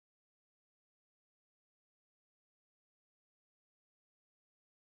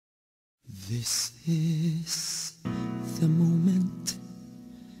This is the moment,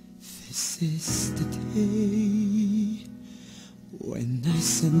 this is the day when I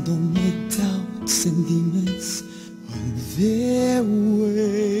send all my doubts and demons on their way.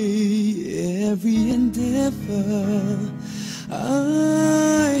 Every endeavor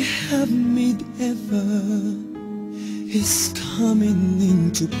I have made ever is coming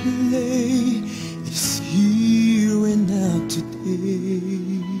into play, is here and now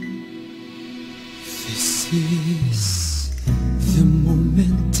today. This is the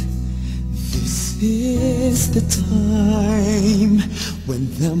moment, this is the time when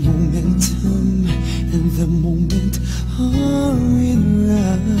the momentum and the moment are in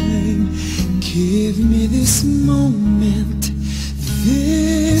rhyme. Give me this moment,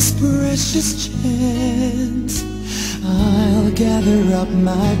 this precious chance. I'll gather up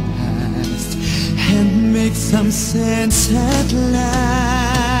my past and make some sense at last.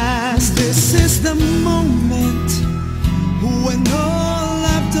 This is the moment when all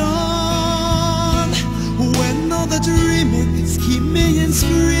I've done, when all the dreaming, scheming and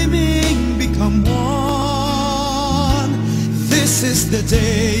screaming become one. This is the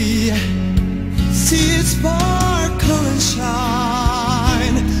day, see it sparkle and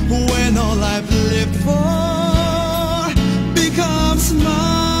shine, when all I've lived for becomes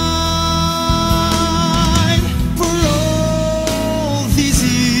mine. For all these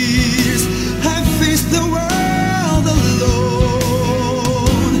years I've faced the world alone,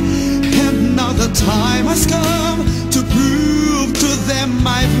 and now the time has come to prove to them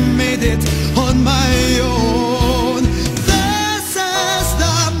I've made it on my own. This is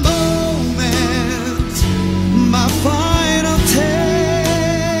the moment, my final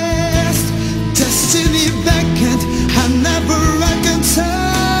test. Destiny vacant, I never reckon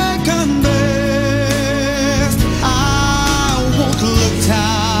second best. I won't look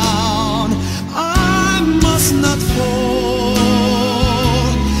down, I must not fall.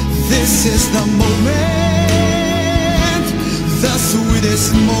 This is the moment, the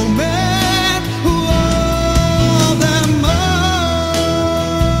sweetest moment.